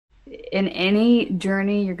in any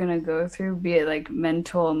journey you're gonna go through, be it like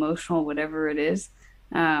mental, emotional, whatever it is,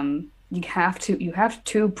 you have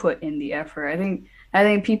to put in the effort. I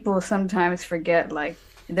think people sometimes forget like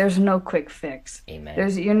there's no quick fix. Amen.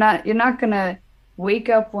 You're not gonna wake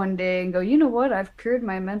up one day and go, you know what, I've cured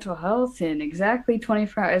my mental health in exactly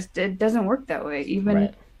 24 hours. It doesn't work that way. Right.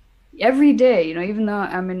 Even every day, even though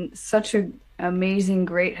I'm in such a amazing,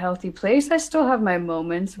 great, healthy place, I still have my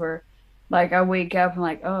moments where like I wake up and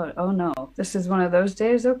like, oh no, this is one of those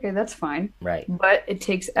days. Okay, that's fine. Right. But it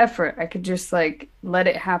takes effort. I could just like let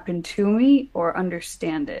it happen to me or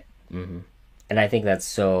understand it. And I think that's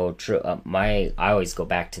so true. I always go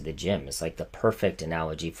back to the gym. It's like the perfect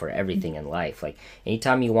analogy for everything in life. Like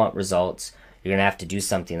anytime you want results, you're gonna have to do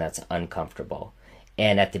something that's uncomfortable.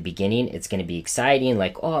 And at the beginning, it's gonna be exciting.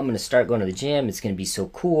 Like, oh, I'm gonna start going to the gym. It's gonna be so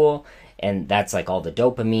cool. And that's like all the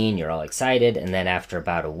dopamine. You're all excited. And then after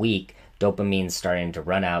about a week, dopamine's starting to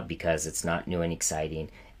run out because it's not new and exciting.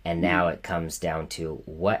 And now it comes down to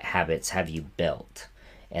what habits have you built?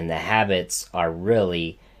 And the habits are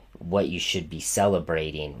really what you should be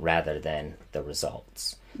celebrating rather than the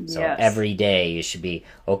results. So Yes. every day you should be,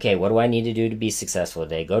 okay, what do I need to do to be successful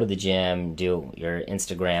today? Go to the gym, do your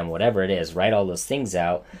Instagram, whatever it is, write all those things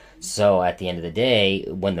out. So at the end of the day,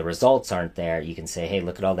 when the results aren't there, you can say, hey,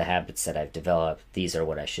 look at all the habits that I've developed. These are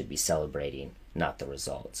what I should be celebrating, not the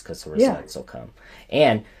results, because the Yeah. results will come.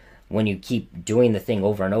 And when you keep doing the thing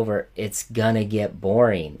over and over, it's gonna get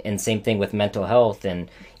boring. And same thing with mental health, and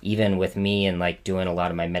even with me and like doing a lot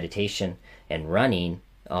of my meditation and running.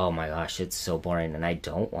 Oh my gosh, it's so boring and I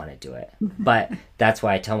don't want to do it. But that's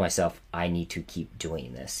why I tell myself I need to keep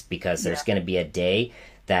doing this because there's Yeah. going to be a day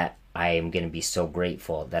that I am going to be so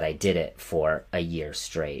grateful that I did it for a year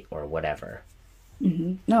straight or whatever.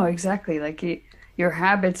 No, exactly. Like your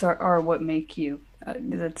habits are what make you.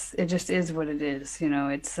 That's it. Just is what it is.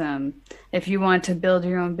 It's if you want to build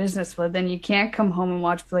your own business, well, then you can't come home and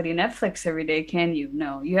watch bloody Netflix every day, can you?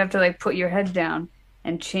 No, you have to like put your head down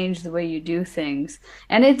and change the way you do things.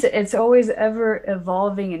 And it's always ever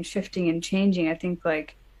evolving and shifting and changing. I think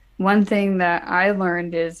like one thing that I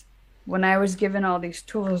learned is when I was given all these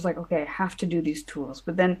tools, I was like, okay, I have to do these tools.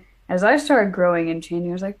 But then as I started growing and changing,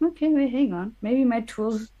 I was like, okay, wait, hang on. Maybe my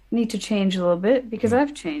tools need to change a little bit because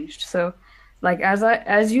I've changed. So, like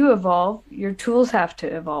as you evolve, your tools have to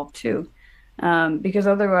evolve too. Because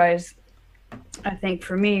otherwise, I think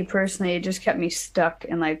for me personally, it just kept me stuck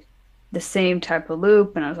in like the same type of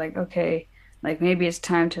loop. And I was like, okay, like maybe it's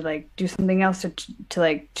time to like do something else to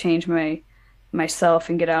like change myself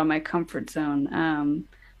and get out of my comfort zone.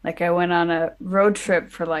 Like I went on a road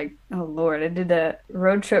trip for like, oh Lord, I did a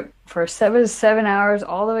road trip for 7 hours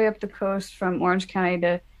all the way up the coast from Orange County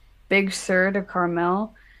to Big Sur to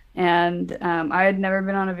Carmel. And I had never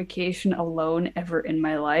been on a vacation alone ever in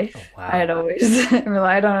my Oh, life. I had wow. always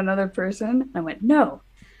relied on another person. I went, no,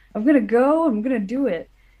 I'm gonna go, I'm gonna do it.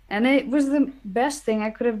 And it was the best thing I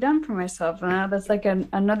could have done for myself. And that's like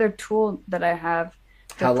another tool that I have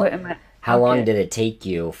to How put lo- in my how long pocket. did it take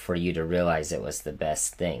you for you to realize it was the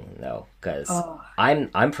best thing though? Because Oh,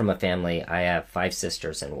 I'm from a family. I have five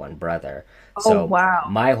sisters and one brother. oh So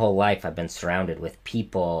wow. my whole life I've been surrounded with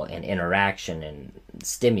people and interaction and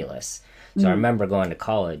stimulus. So I Mm, remember going to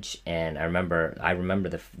college, and I remember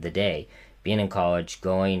the day being in college,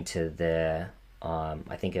 going to the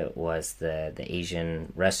I think it was the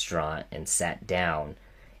Asian restaurant and sat down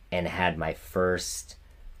and had my first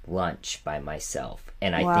lunch by myself.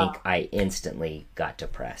 And I think wow. I instantly got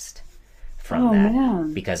depressed from Oh that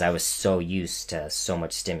man. because I was so used to so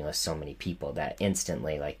much stimulus, so many people that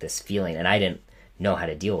instantly, like this feeling, and I didn't know how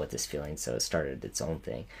to deal with this feeling, so it started its own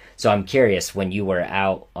thing. So I'm curious, when you were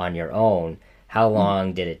out on your own, how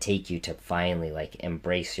long did it take you to finally like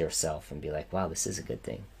embrace yourself and be like, wow, this is a good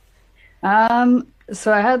thing?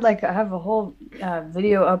 So I have a whole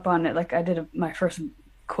video up on it. Like I did my first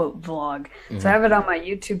quote vlog. So I have it on my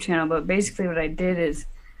YouTube channel. But basically, what I did is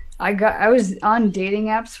I was on dating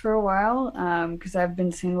apps for a while because I've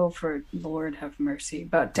been single for Lord have mercy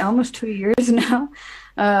about almost 2 years now.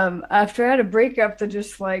 After I had a breakup that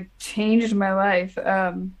just like changed my life,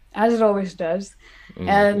 as it always does, Mm-hmm.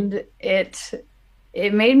 and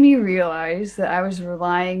it made me realize that I was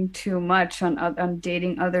relying too much on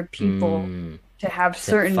dating other people Mm, to have to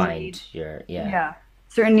certain find needs. your, yeah. Yeah,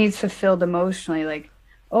 certain needs fulfilled emotionally. Like,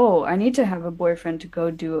 oh, I need to have a boyfriend to go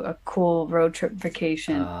do a cool road trip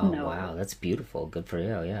vacation. Oh, wow, No. that's beautiful. Good for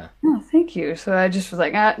you. Yeah. No, thank you. So I just was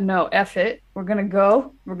like, no, F it. We're gonna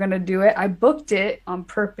go. We're gonna do it. I booked it on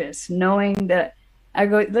purpose, knowing that I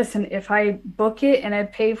go, listen, if I book it and I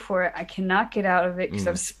pay for it, I cannot get out of it because Mm,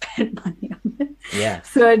 I've spent money on it. yeah.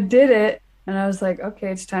 So I did it. And I was like,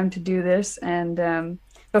 okay, it's time to do this. And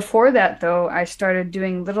before that, though, I started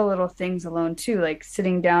doing little things alone too, like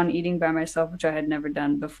sitting down, eating by myself, which I had never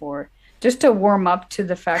done before, just to warm up to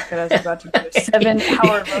the fact that I was about to do a 7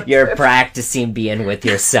 hour road You're trip. practicing being with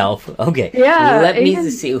yourself. Okay, Yeah, let me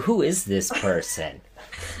even see, who is this person?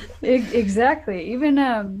 exactly.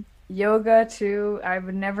 Even yoga too. I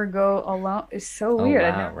would never go alone. It's so Oh weird.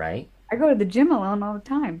 wow, right? I go to the gym alone all the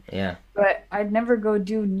time, Yeah. but I'd never go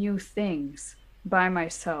do new things by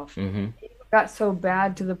myself. Mm-hmm. It got so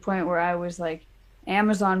bad to the point where I was like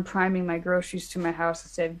Amazon priming my groceries to my house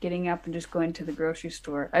instead of getting up and just going to the grocery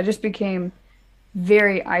store. I just became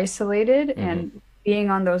very isolated, Mm-hmm. and being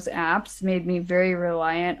on those apps made me very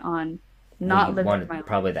reliant on Well, not you living wanted my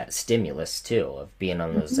probably that stimulus too of being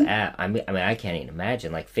on those life. apps. I mean, I can't even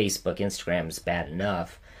imagine. Like Facebook, Instagram is bad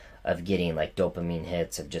enough of getting like dopamine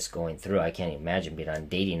hits of just going through. I can't even imagine being on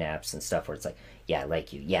dating apps and stuff where it's like, yeah, I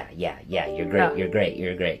like you, yeah, yeah, yeah, you're great, Yeah. you're great,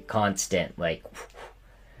 you're great, constant, like,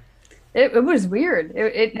 It was weird.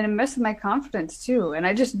 And it messed with my confidence too. And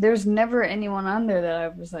I just there's never anyone on there that I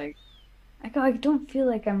was like, I don't feel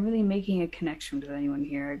like I'm really making a connection with anyone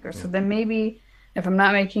here. I go, so then maybe if I'm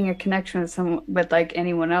not making a connection with someone with like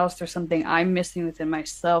anyone else, there's something I'm missing within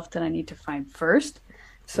myself that I need to find first.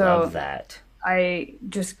 love So that. I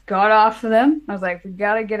just got off of them. I was like, we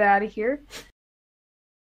gotta get out of here.